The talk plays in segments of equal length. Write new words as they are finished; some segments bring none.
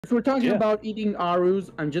If we're talking about eating arus,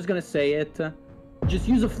 I'm just gonna say it. Just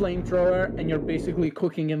use a flamethrower, and you're basically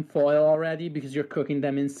cooking in foil already because you're cooking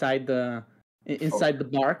them inside the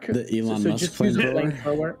bark. The Elon so Musk just use a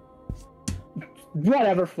flamethrower.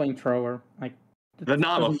 Whatever flamethrower, like the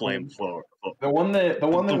not a flamethrower. The one that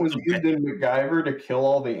was used in MacGyver to kill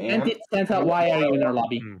all the ants. Santa, why are you in our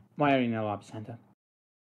lobby? Why are you in our lobby, Santa?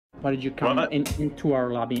 Why did you come into our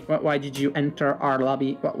lobby? Why did you enter our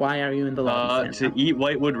lobby? Why are you in the lobby, Santa? To eat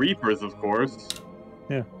Whitewood Reapers, of course.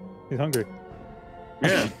 Yeah, he's hungry.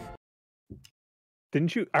 Yeah.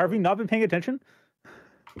 Didn't you? Have you not been paying attention?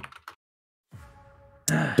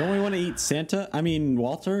 Don't we want to eat Santa? I mean,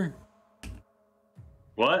 Walter?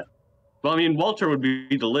 What? Well, I mean, Walter would be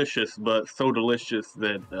delicious, but so delicious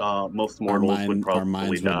that most mortals would probably our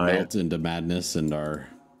minds die. would melt into madness and our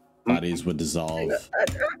bodies would dissolve.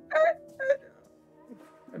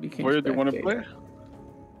 Where do you want to play?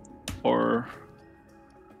 Or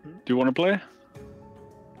do you want to play?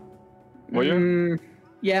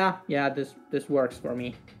 Yeah, this works for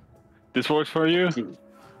me. This works for you?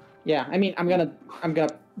 Yeah, I mean, I'm gonna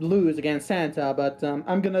lose against Santa, but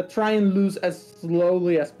I'm gonna try and lose as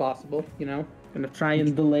slowly as possible. You know, gonna try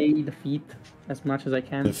and delay defeat as much as I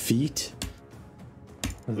can. Defeat?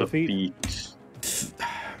 Defeat.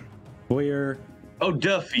 Boyer. Oh,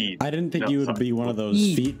 defeat. I didn't think you would be one of those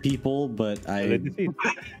feet people, but I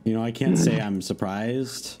can't say I'm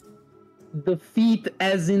surprised. Defeat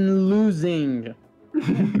as in losing.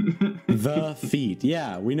 The feet.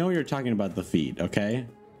 Yeah, we know you're talking about the feet, okay?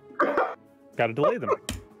 Gotta delay them.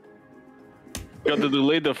 Gotta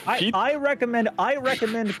delay the feet? I recommend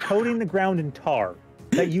coating the ground in tar.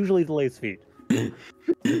 That usually delays feet.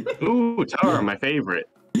 Ooh, tar, my favorite.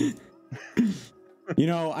 You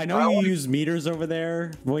know, I know you use meters over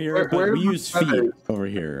there, Voyeur, but we use feet over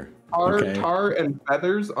here. Tar and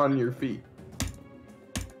feathers on your feet.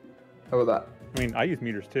 How about that? I mean, I use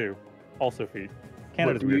meters too. Also feet.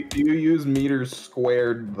 Canada's weird. Do you use meters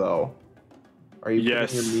squared though? Are you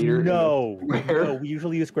putting your meter no, we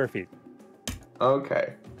usually use square feet.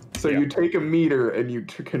 Okay. So you take a meter and you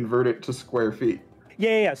convert it to square feet.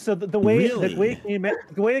 Yeah. So the way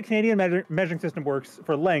the Canadian measuring system works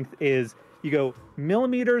for length is you go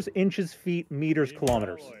millimeters, inches, feet, meters,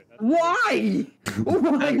 kilometers. Why?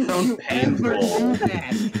 Why would you ever do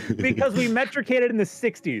that? Because we metricated in the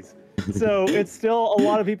 60s. So it's still a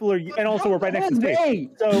lot of people are, and also we're right next to the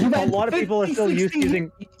state. So a lot of people are still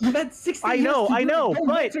using. You've had 60 I know,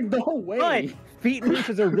 but the whole way. Feet and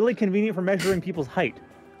inches are really convenient for measuring people's height.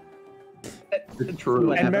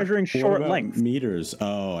 True. And measuring short lengths. Meters.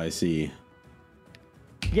 Oh, I see.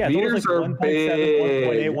 Yeah, meters like are 1.7,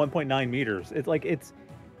 big. 1.8, 1.9 meters. It's like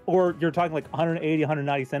or you're talking like 180,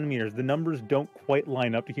 190 centimeters. The numbers don't quite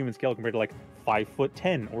line up to human scale compared to like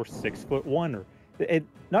 5'10" or 6'1" or.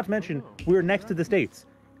 Not to mention, we're next to the States.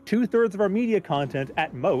 2/3 of our media content,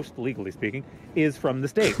 at most, legally speaking, is from the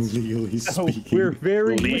States. Legally speaking. We're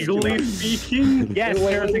very legally speaking. Yes,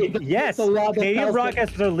 yes. Canadian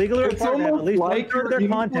broadcasters are legally required to have at least 1/3 of their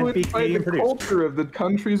content be Canadian produced. Culture of the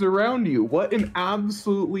countries around you. What an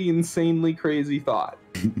absolutely insanely crazy thought.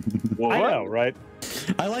 I know, right?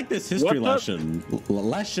 I like this history lesson.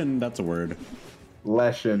 Lesson, that's a word.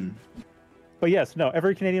 Lesson. But yes, no,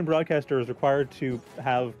 every Canadian broadcaster is required to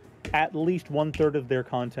have at least 1/3 of their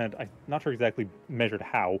content, I'm not sure exactly measured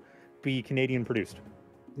how, be Canadian produced.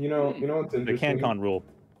 You know what's interesting? The CanCon rule.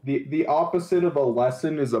 The opposite of a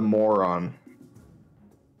lesson is a moron.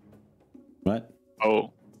 What?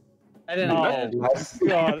 Oh. I didn't know. Oh,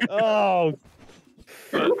 God. Oh,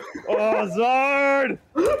 Zard!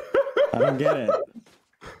 I don't get it.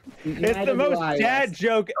 It's the most dad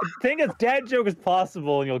joke. Think as dad joke as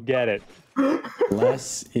possible, and you'll get it.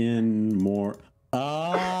 Less in more. Wait,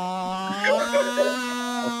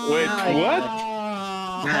 what?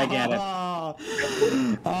 I get it.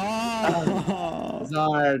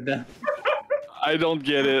 Zard. I don't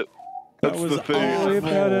get it. That's the thing. Don't worry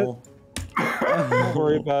about it. Don't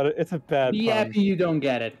worry about it. It's a bad Be pun. happy you don't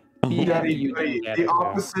get it. Be happy you don't get The it.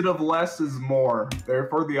 opposite of less is more.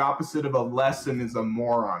 Therefore, the opposite of a lesson is a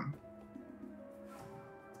moron.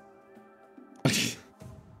 It's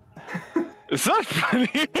not funny.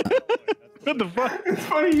 What the fuck? It's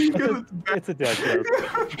funny because it's a dad joke.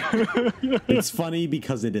 It's funny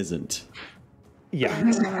because it isn't. Yeah.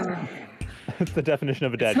 That's the definition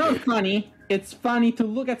of a dad It's not joke. funny. It's funny to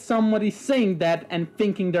look at somebody saying that and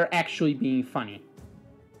thinking they're actually being funny.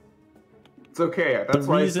 it's okay. The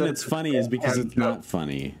reason it's funny is because it's not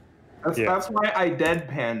funny. That's why I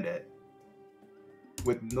deadpanned it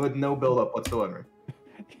with no build up whatsoever.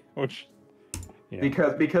 Which Yeah.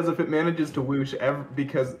 Because if it manages to whoosh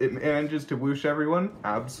everyone,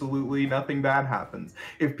 absolutely nothing bad happens.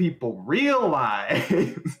 If people realize,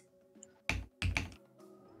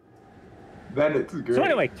 then it's great. So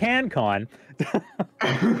anyway, CanCon. Those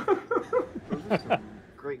are some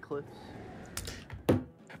great clips.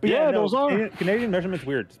 But Yeah, no, those are. Canadian measurement's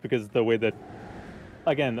weird, just because the way that,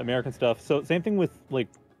 again, American stuff. So same thing with like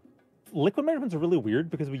liquid measurements are really weird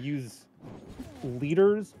because we use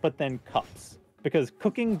liters, but then cups. Because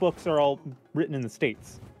cooking books are all written in the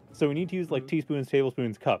States, so we need to use like teaspoons,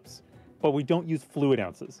 tablespoons, cups, but we don't use fluid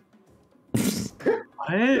ounces.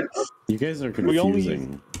 What? You guys are We only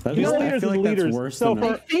confusing. I milliliters feel and like that's liters. worse So than for,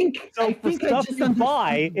 I for think I stuff just you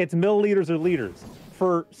buy, understood. it's milliliters or liters.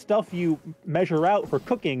 For stuff you measure out for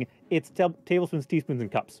cooking, it's tablespoons, teaspoons,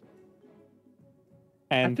 and cups.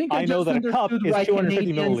 And think I know just that a cup understood is why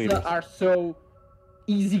 250 Canadians milliliters. are so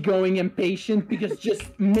easygoing and patient because just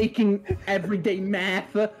making everyday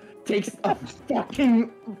math takes a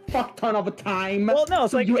fucking fuck ton of a time. Well, no,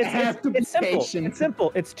 it's so like you it's have to be simple. patient. It's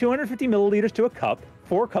simple. It's 250 milliliters to a cup,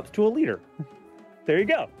 4 cups to a liter. There you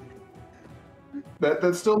go.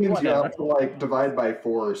 That still means you Whatever. have to like divide by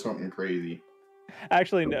 4 or something crazy.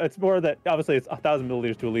 Actually, no, it's more that obviously it's 1,000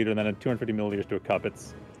 milliliters to a liter, and then 250 milliliters to a cup.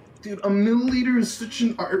 It's Dude, a milliliter is such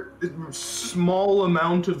an small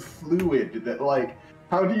amount of fluid that like,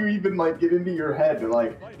 how do you even like get into your head?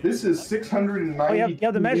 Like, this is 690. oh, you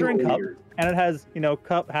have the measuring cup, milliliters. and it has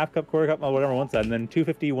cup, half cup, quarter cup, whatever on one side, and then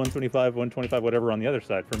 250, 175, 125, whatever on the other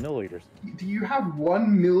side for milliliters. Do you have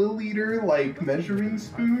 1 milliliter like measuring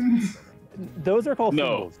spoons? Those are called No.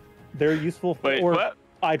 thimbles. They're useful for Wait, what?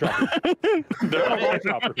 eyedroppers. They're called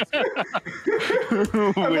eyedroppers.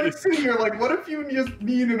 I'm like sitting here like, what if you just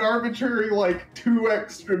need an arbitrary like 2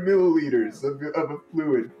 extra milliliters of a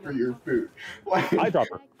fluid for your food? Like,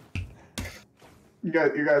 Eyedropper. you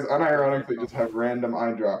guys unironically just have random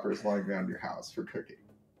eyedroppers lying around your house for cooking.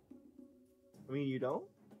 I mean, you don't?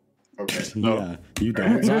 Okay. Yeah, you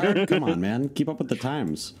don't. Sorry. Come on, man. Keep up with the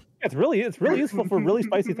times. It's really useful for really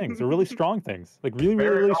spicy things or really strong things, like really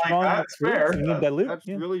Fair, really like, strong. that's foods. fair. You need dilute. That's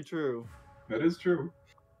Yeah. really true. That is true.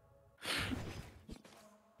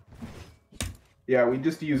 Yeah, we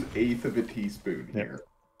just use 1/8 of a teaspoon Yep. here.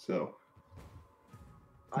 So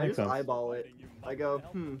I Makes just sense. eyeball it. I go,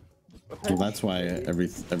 Well, that's why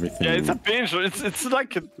everything. Yeah, it's a pinch. It's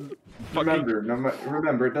like a fucking.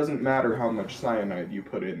 remember, it doesn't matter how much cyanide you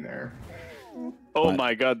put in there. Oh What?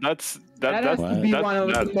 my god, that's That has What? to be that- one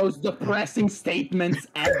of that- the most depressing statements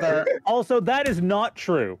ever. Also, that is not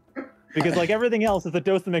true, because like everything else, it's a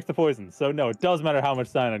dose that makes the poison. So no, it does matter how much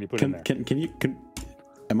cyanide you put in there.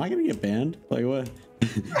 Am I gonna get banned? Like what?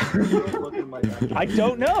 Don't look in my back. I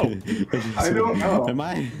don't know. I don't know. Am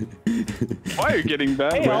I? Why are you getting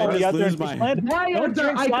bad? Hey, Why all did I of you out there lose in my- Queensland, Why don't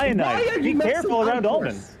drink cyanide. Be careful around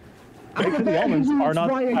almonds. Make sure the almonds are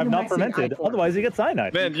not have not fermented, otherwise you get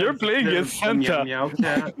cyanide. Man, you're playing against Meow Santa. meow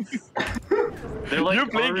cats. They're like You're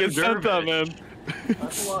playing against Santa, dervish. man.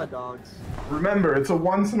 That's a lot of dogs. Remember, it's a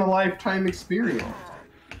once in a lifetime experience.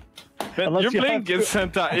 Man, Unless you're you playing have- against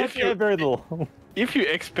Santa. Unless you have very little. If you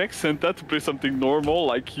expect Santa to play something normal,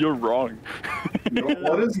 like you're wrong.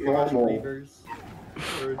 What is normal? Reavers.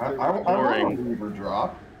 I want a Reaver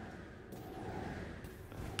drop.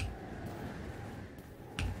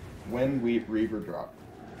 When we Reaver drop.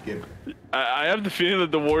 Give. I have the feeling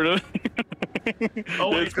that the warden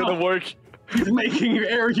Oh my it's gonna God. work. He's making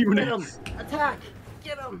air units. Attack!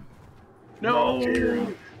 Get him! No.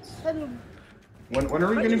 Send him! When are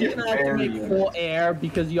we gonna He's get gonna have to air make units? full air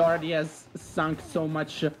because he already has sunk so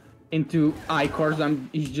much into Icors.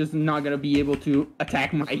 He's just not gonna be able to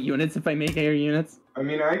attack my units if I make air units. I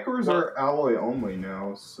mean, Icors are alloy only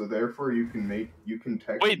now, so therefore you can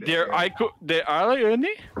tech. Wait, they're ally only?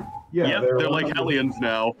 Yeah, they're like Hellions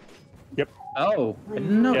now. Oh, I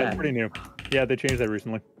didn't know Yeah, that. it's pretty new. Yeah, they changed that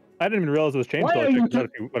recently. I didn't even realize it was changed Why until I are you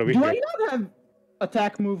checked it out about a week Do ago. I not have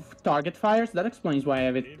attack move target fires? That explains why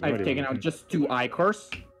I've taken out just 2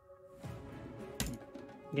 Icors.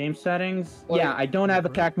 Game settings. Yeah, I don't have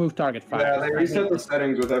attack move target fires. Yeah, they reset the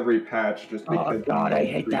settings with every patch just Oh because. God, I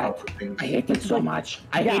hate that. I hate that so much.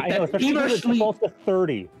 I Yeah, hate I know, that. especially Even because it sleep. defaults to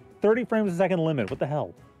 30. 30 frames a second limit. What the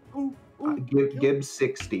hell? Give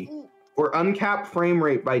 60 or uncapped frame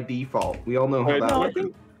rate by default. We all know how Wait, that no, I works.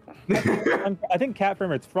 I think cap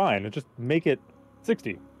frame rate's fine. Just make it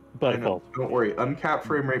 60 by I know. default. Don't worry, uncapped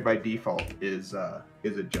frame rate by default is a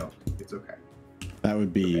joke. It's okay. That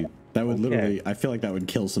would literally. I feel like that would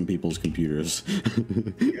kill some people's computers.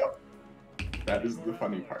 Yep. That is the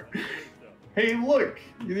funny part. Hey, look!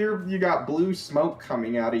 You got blue smoke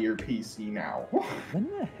coming out of your PC now. When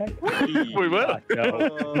the heck? Wait, what?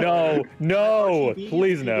 No,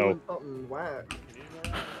 please no. Doing something whack.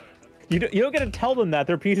 You don't get to tell them that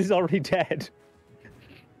their PC's already dead.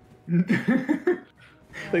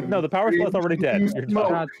 Like, no, the power supply's already dead. You're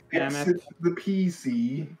God damn it. It's the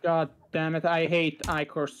PC. God damn it, I hate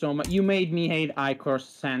Icor so much. You made me hate Icor,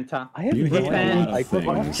 Santa. I have You hate a Defend. lot of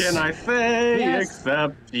things. Can I say Yes.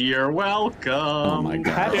 except you're welcome? Oh my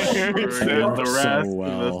god. For You said the so rest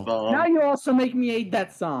well. of the song. Now you also make me hate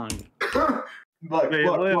that song. Look,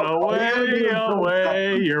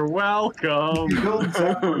 Away, you're welcome. You build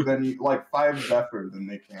Zephyr, then you like 5 Zephyr, then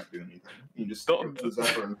they can't do anything. You just stick the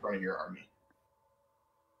Zephyr in front of your army.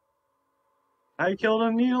 I killed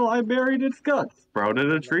a Needle, I buried its guts.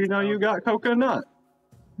 Sprouted a tree, now you got coconut.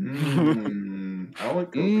 I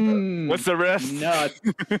like coconut. What's the rest? Nuts.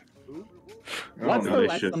 Oh, What's no, the they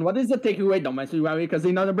lesson? should. What is the takeaway? Don't mess with Wowie because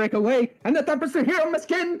they know to break away. And the toughest hero on my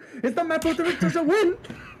skin is the map of the victors a win.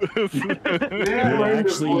 Yeah, He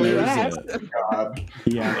actually You knows asked. it. God.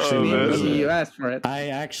 He actually Oh, knows You it. asked for it. I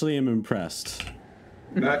actually am impressed.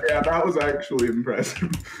 That was actually impressive.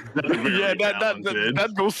 Yeah,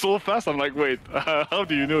 that goes so fast. I'm like, wait, how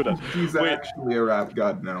do you know that? He's Wait. actually a rap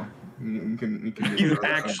god now. You can He's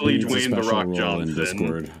actually He needs a Dwayne The special Rock role in Johnson.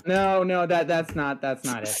 Discord. No, that's not it. That's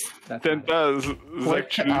not it. Santa is Click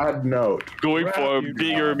actually add note. going for a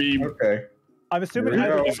bigger meme. Okay, I'm assuming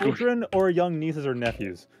Here we either go. children or young nieces or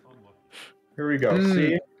nephews. here we go.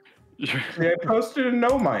 See, I posted a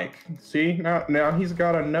no mic. See, now he's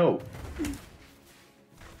got a note.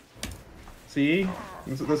 See,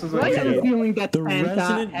 this is I have a feeling that The Santa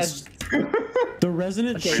resonant, has. the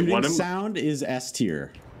resonant Okay. shooting What am- sound is S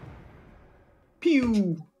tier.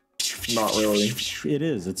 pew. Not really. It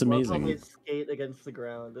is. It's Watch how they amazing. skate against the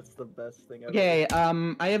ground. It's the best thing ever. Okay,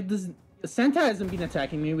 I have this. Santa hasn't been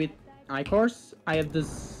attacking me with Icors. I have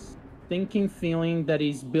this thinking feeling that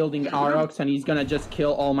he's building Aurochs and he's gonna just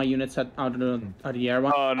kill all my units out of the air.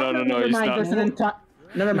 Oh, no, Never he's mind, not. there's an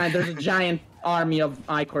Never mind, there's a giant army of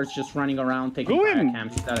Icors just running around taking Go fire in.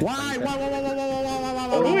 camps. That Why?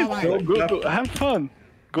 explains it. Go, have fun.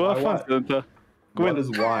 Go have fun, Santa. Go What in.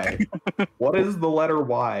 is Y? What is the letter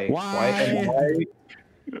Y? Why? And why?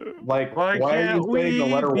 Like, Why why are can't you saying the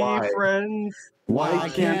we letter be Y? friends? Why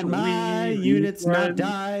can't my units not friends?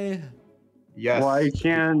 die? Yes. Why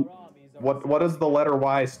can't What does the letter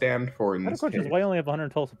Y stand for in I had a this question: case? why only have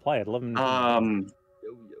 112 supply? I'd love them.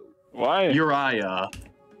 Why? Uriah?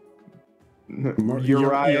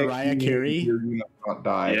 Uriah Carey? Your unit not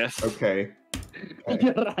die. Yes. Okay.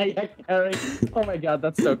 Uriah Carey. Oh my god,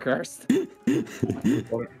 that's so cursed.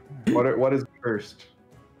 What is first?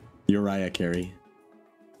 Uriah Carey.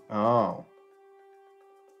 Oh.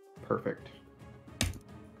 Perfect.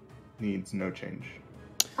 Needs no change.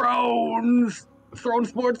 Thrones! Throne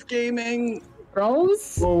Sports Gaming!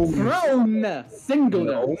 Thrones? Gnomes. Throne!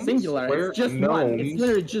 Singular. Gnomes? Singular. Where- It's just one. It's gnomes?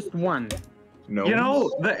 literally just one. No. You know,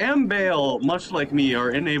 the M-Bale, much like me, are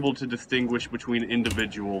unable to distinguish between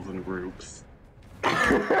individuals and groups.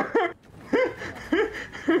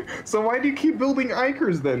 So why do you keep building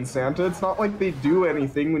Ikers then, Santa? It's not like they do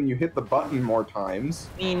anything when you hit the button more times.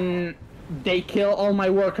 I mean, they kill all my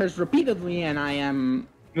workers repeatedly, and I am.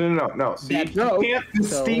 No. See, That he joke, can't so-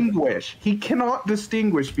 distinguish. He cannot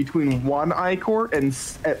distinguish between one Icor and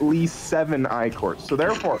at least 7 Icors. So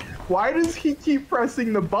therefore, why does he keep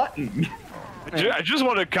pressing the button? I just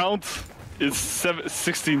want to count. It's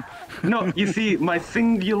 16. No, you see, my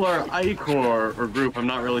singular Icor, or group, I'm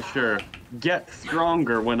not really sure, gets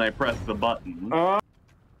stronger when I press the button.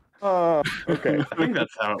 Okay. I think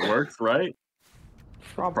that's how it works, right?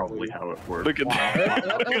 Probably how it works. Look at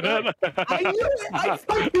that. I knew it! I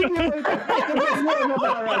fucking knew it! I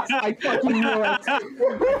fucking knew it!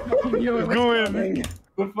 I knew it was Go in. coming.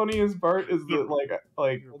 The funniest part is that like Oh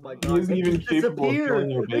my he god. isn't they even just capable of killing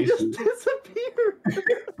your They just bases. disappeared.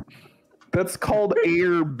 That's called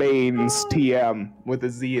Airbanes TM with a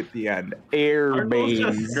Z at the end. Aren't those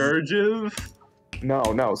just Airbanes. scourges?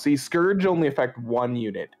 No. See, Scourge only affect one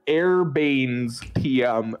unit. Airbanes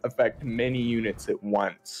TM affect many units at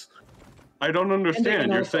once. I don't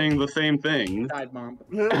understand. You're also- saying the same thing. Side bomb.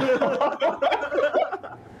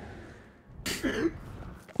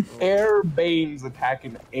 Airbanes attack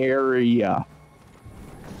an area.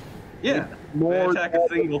 Yeah, they More attack a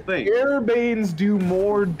single thing. Airbanes do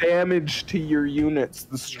more damage to your units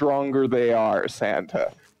the stronger they are,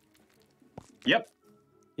 Santa. Yep.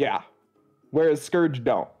 Yeah. Whereas Scourge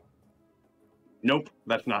don't. Nope,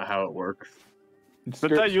 that's not how it works.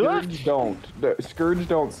 that you left? Scourge don't. The Scourge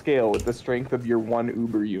don't scale with the strength of your one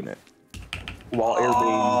Uber unit. While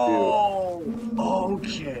Airbanes do.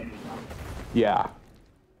 Okay. Yeah.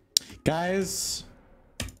 Guys,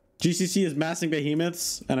 GCC is massing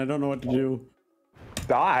behemoths, and I don't know what to do.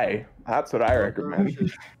 Die. That's what I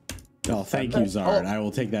recommend. Oh, thank you, Zard. I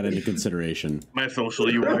will take that into consideration. My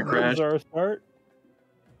social, you want to crash? Our start.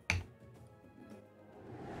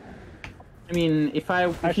 I mean,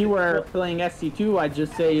 if you were playing SC2, I'd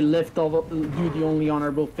just say do the only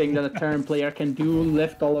honorable thing that a Terran player can do,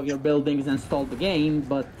 lift all of your buildings and stall the game,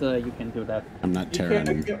 but you can do that. I'm not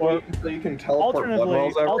Terran. So you can teleport blood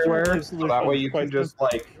wells everywhere, so that way you can just,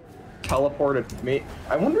 like, teleport it.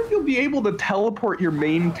 I wonder if you'll be able to teleport your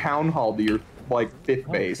main town hall to your, like,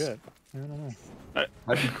 5th base. Shit. I don't know.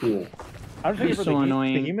 That'd be cool. I don't think for so the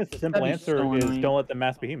annoying. behemoths, the simple That'd be so answer is annoying. don't let them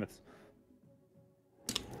mass behemoths.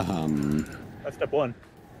 That's step one.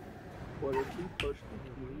 What if we push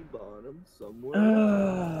the knee bottom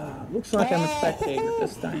somewhere? Looks like I'm a spectator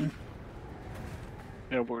this time.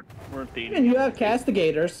 Yeah, we're dating. And you have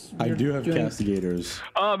castigators. I You're do have doing- castigators.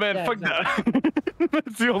 Oh man, Yeah, fuck that.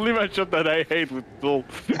 That's the only matchup that I hate with Soul.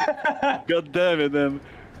 God damn it, then.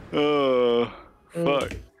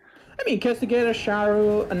 Fuck. I mean, Castigator,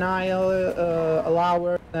 Sharu, Anile,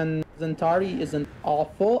 Allower, and Zentari isn't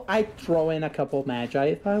awful. I'd throw in a couple Magi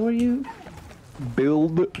if I were you.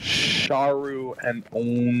 Build Sharu and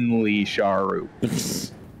only Sharu.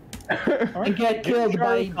 And get killed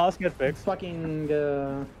by Cost get fixed. fucking...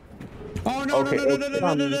 Oh no, Okay, no, no, no, no,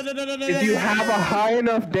 no, no, no, no, no, no, If you have a high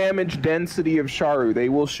enough damage density of Sharu, they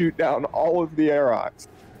will shoot down all of the Aerox.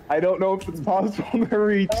 I don't know if it's possible to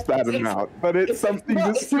reach that amount, but it's something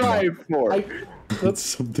to strive for. It's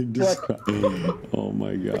something to describe. Oh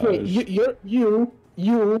my gosh. Wait,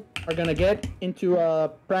 you are gonna get into a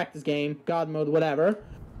practice game, God mode, whatever.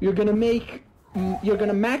 You're gonna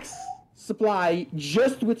max supply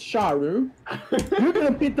just with Sharu. You're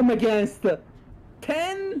gonna pit them against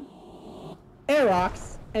 10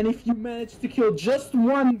 Aerox, and if you manage to kill just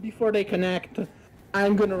one before they connect,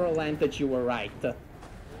 I'm gonna relent that you were right.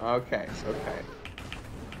 Okay,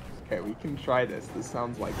 we can try this. This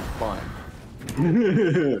sounds like fun.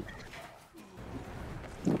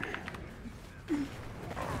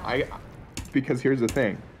 Because here's the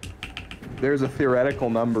thing. There's a theoretical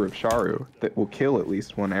number of Sharu that will kill at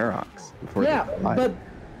least one Aerox before Yeah, they die. but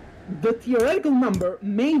the theoretical number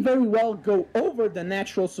may very well go over the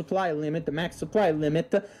natural supply limit, the max supply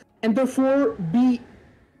limit, and therefore be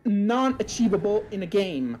non-achievable in a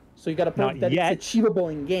game. So you gotta prove Not that yet. it's achievable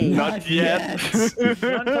in game. Not yet.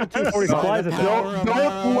 Not until 240 supplies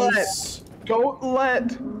is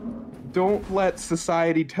Don't let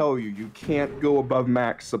society tell you can't go above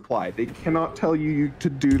max supply. They cannot tell you to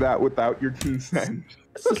do that without your consent.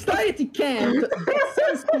 Society can't, but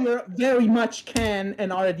Sensphere very much can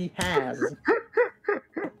and already has.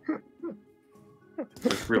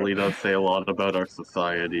 This really does say a lot about our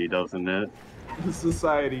society, doesn't it? The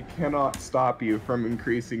society cannot stop you from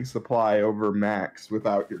increasing supply over max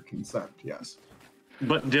without your consent, yes.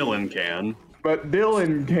 But Dylan can. But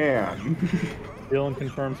Dylan can. Dylan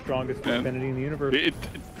confirms strongest affinity in the universe.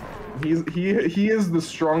 He is the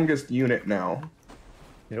strongest unit now.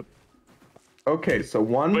 Yep. Okay, so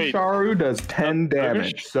one Wait. Sharu does 10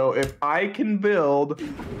 damage. So if I can build,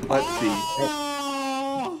 let's see.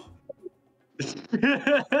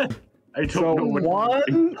 I don't So know what.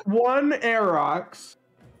 one Aerox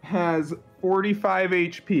has 45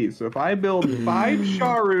 HP. So if I build 5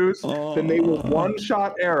 Sharus, then they will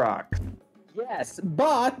one-shot Aerox. Yes,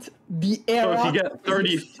 but the So Aerox... if you get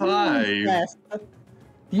 35,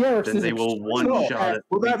 the Aerox then is they will one-shot it.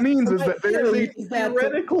 What that means is My that there is theory a is that-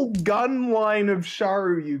 theoretical gun line of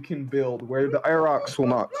Sharu you can build where the Aerox will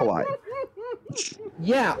not collide.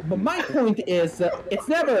 Yeah, but my point is, it's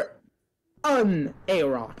never an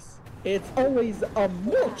Aerox. It's always a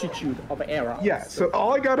multitude of Aerox. Yeah, so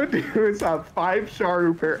all I gotta do is have 5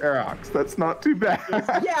 Sharu per Aerox. That's not too bad.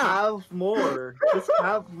 Yeah, Have more. Just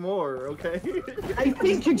have more, okay? I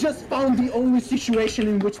think you just found the only situation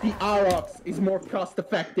in which the Aerox is more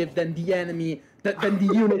cost-effective than the enemy, than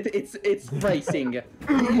the unit it's facing. You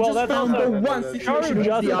Well, just that's found also- the one situation in which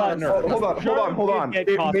just the got Aerox... nerfed. Hold on. Get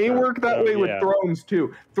It cost may nerfed, work that so, way with yeah. thrones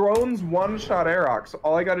too. Thrones one-shot Aerox.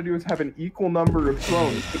 All I gotta do is have an equal number of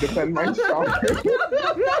thrones to defend my Sharu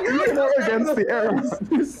against the Aerox.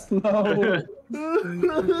 Too slow.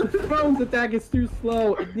 Throne's attack is too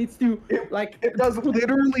slow. It needs to, like... It does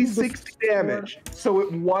literally 60 damage, so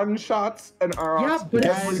it one-shots an Aerox. Yeah, but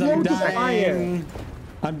it's Guys, slow I'm to fire. dying.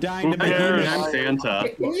 I'm dying to Who cares? I'm Behemoth. Santa.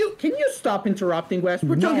 Can you stop interrupting, Wes?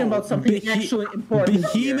 We're talking about something actually important.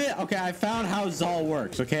 Behemoth. Okay, I found how Zal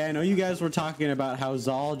works. Okay, I know you guys were talking about how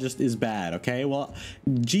Zal just is bad. Okay, well,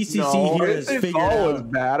 GCC here has figured out. Was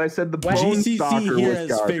bad. I said the Bone GCC Stalker here was has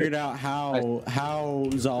garbage. figured out how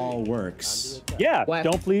Zal works. Yeah,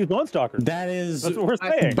 don't please Bone Stalker. That is. That's what we're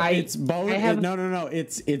saying. It's bone. No.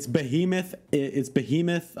 It's Behemoth. It's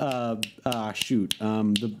Behemoth. Shoot.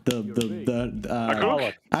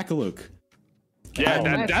 Akaluk.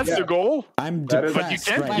 Yeah, that's the goal. I'm depressed but you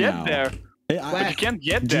can't right get now. there. But you can't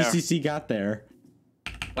get there. GCC got there.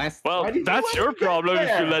 Well, that's your problem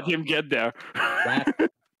if you let him get there.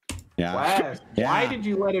 Yeah. Wes, why did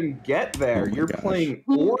you let him get there? You're playing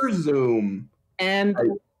Orzoom. And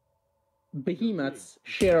behemoths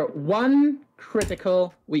share one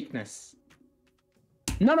critical weakness.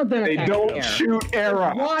 None of them They attack don't air. shoot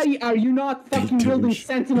arrows. Why are you not fucking building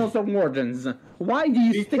sentinels or wardens? Why do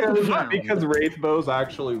you stick to the ground? Because Wraithbow's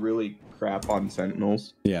actually really crap on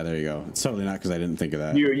sentinels. Yeah, there you go. It's totally not because I didn't think of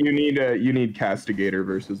that. You need Castigator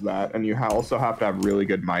versus that, and you also have to have really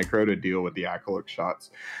good micro to deal with the Akaluk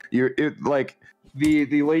shots. The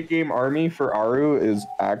late game army for Aru is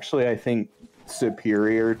actually, I think,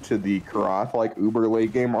 superior to the Karath uber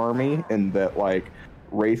late game army in that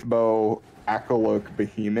Wraithbow Akaluk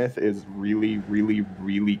Behemoth is really, really,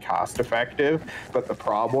 really cost effective. But the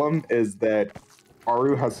problem is that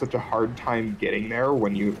Aru has such a hard time getting there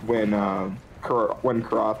when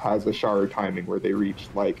Karath has a Sharu timing where they reach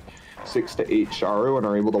 6 to 8 Sharu and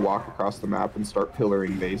are able to walk across the map and start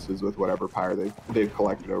pillaring bases with whatever power they've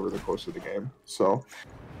collected over the course of the game. So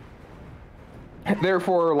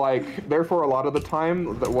therefore a lot of the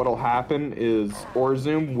time what'll happen is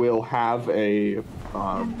Orzoom will have a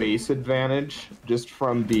base advantage just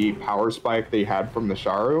from the power spike they had from the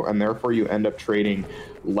Sharu, and therefore you end up trading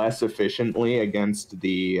less efficiently against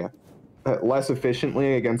the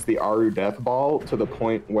Aru Death Ball, to the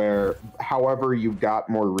point where, however, you've got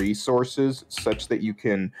more resources such that you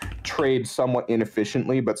can trade somewhat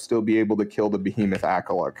inefficiently but still be able to kill the Behemoth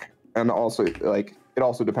Akaluk. And also, it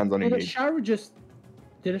also depends on engagement.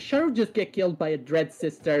 Did a Sharu just get killed by a Dread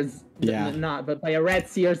Sisters? Yeah. But by a Red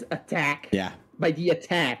Seer's attack. Yeah. By the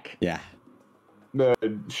attack. Yeah. The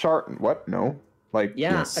what? No.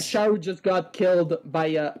 Yes. A Sharu just got killed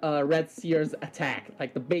by a Red Seer's attack,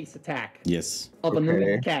 the base attack. Yes. Of a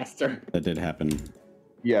new caster. That did happen.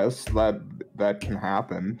 Yes, that can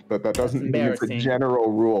happen, but that doesn't mean it's a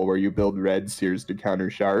general rule where you build Red Seers to counter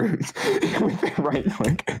Sharus with the right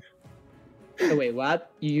click. So wait,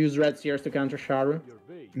 what? You use Red Seers to counter Sharu?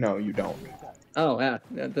 No, you don't. Oh, yeah.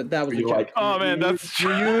 That was a joke. Oh man, you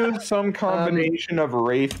use some combination of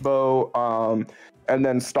Wraithbow, and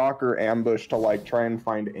then Stalker Ambush to try and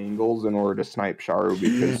find angles in order to snipe Sharu,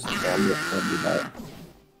 because Ambush can do that.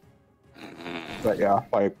 But yeah,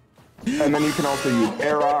 and then you can also use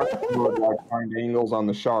Aerox to find angles on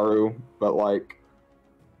the Sharu, but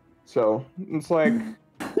so it's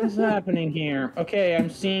What's happening here? Okay, I'm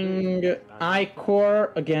seeing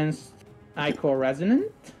Icor against Icor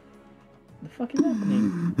Resonant. The fuck is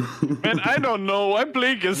happening? Man, I don't know. I'm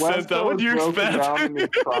playing as Santa. What do you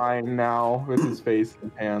expect? Crying now with his face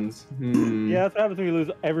and hands. Yeah, that's what happens when you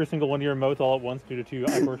lose every single one of your emotes all at once due to 2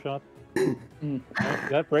 Icor shots.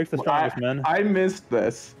 That breaks the strongest, man. I missed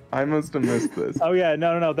this. I must have missed this. Oh yeah,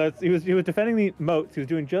 no. He was defending the moats. He was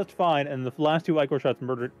doing just fine, and the last 2 Icor shots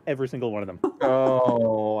murdered every single one of them.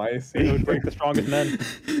 Oh, I see. It would break the strongest men.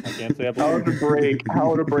 I can't say how to break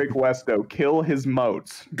Westo. Kill his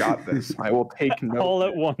moats. Got this. I will take note. All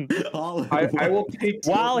at once. I will take.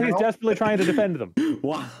 While he's desperately trying to defend them.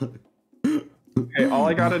 Wow. Okay, all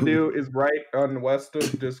I gotta do is write on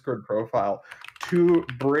Westo's Discord profile to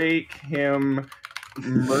break him.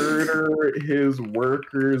 Murder his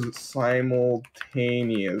workers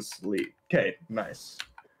simultaneously. Okay, nice.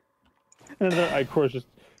 And the Icor's just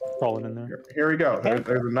crawling in there. Here we go. There's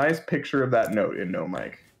a nice picture of that note in No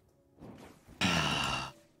Mic.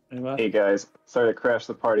 Hey guys, sorry to crash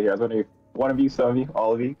the party here. I was wondering if one of you, some of you,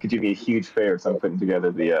 all of you, could do me a huge favor? So I'm putting together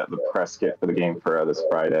the press kit for the game for this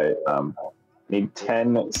Friday. Need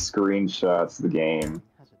 10 screenshots of the game.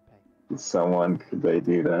 Someone, could they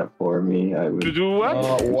do that for me? I would. To do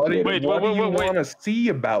what? What do you want to see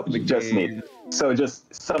about the game?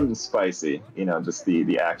 Just something spicy, just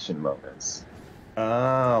the action moments.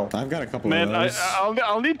 Oh, I've got a couple of those.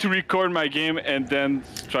 I'll need to record my game and then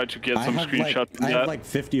try to get some screenshots. I have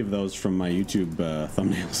 50 of those from my YouTube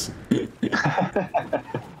thumbnails.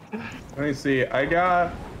 Let me see.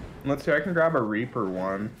 Let's see. I can grab a Reaper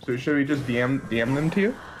one. So should we just DM them to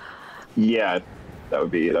you? Yeah. That'd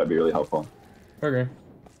be really helpful. Okay.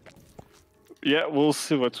 Yeah, we'll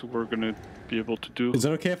see what we're gonna be able to do. Is it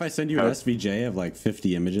okay if I send you an SVJ of like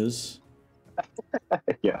 50 images?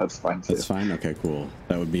 Yeah, that's fine too. That's fine? Okay, cool.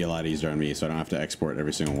 That would be a lot easier on me, so I don't have to export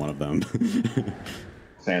every single one of them.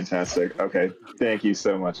 Fantastic. Okay, thank you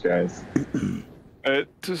so much, guys.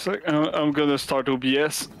 Just like I'm gonna start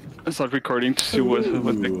OBS and start recording to see what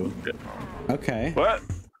Okay. What?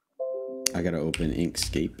 I gotta open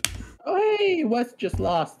Inkscape. Oh, hey, Wes just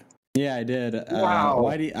lost. Yeah, I did. Wow.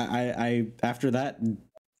 Why do you, I after that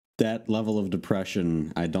level of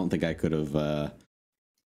depression, I don't think I could have.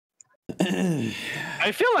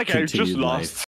 I feel like I just Continued lost. life.